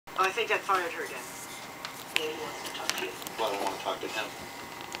think Dad fired her again. Yeah, he wants to talk to you. Well, I want to talk to him.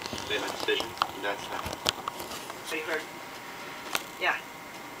 They made a decision, and that's that. So you heard? Yeah.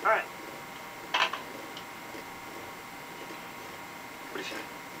 All right. What do you say?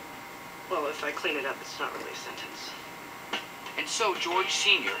 Well, if I clean it up, it's not really a sentence. And so George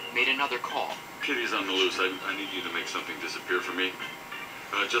Sr. made another call. Kitty's on the loose. I need you to make something disappear for me.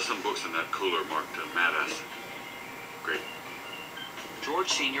 Just some books in that cooler marked Mad Acid. Great. George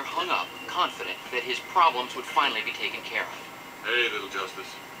Sr. hung up, confident that his problems would finally be taken care of. Hey, little Justice.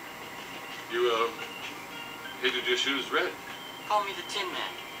 You, painted your shoes red. Call me the Tin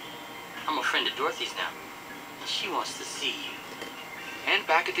Man. I'm a friend of Dorothy's now. And she wants to see you. And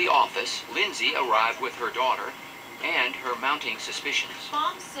back at the office, Lindsay arrived with her daughter and her mounting suspicions.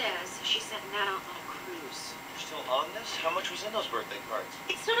 Mom says she sent Nana on a cruise. You're still on this? How much was in those birthday cards?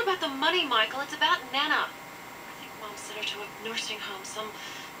 It's not about the money, Michael. It's about Nana. I think Mom sent her to a nursing home, some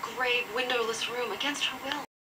gray, windowless room against her will.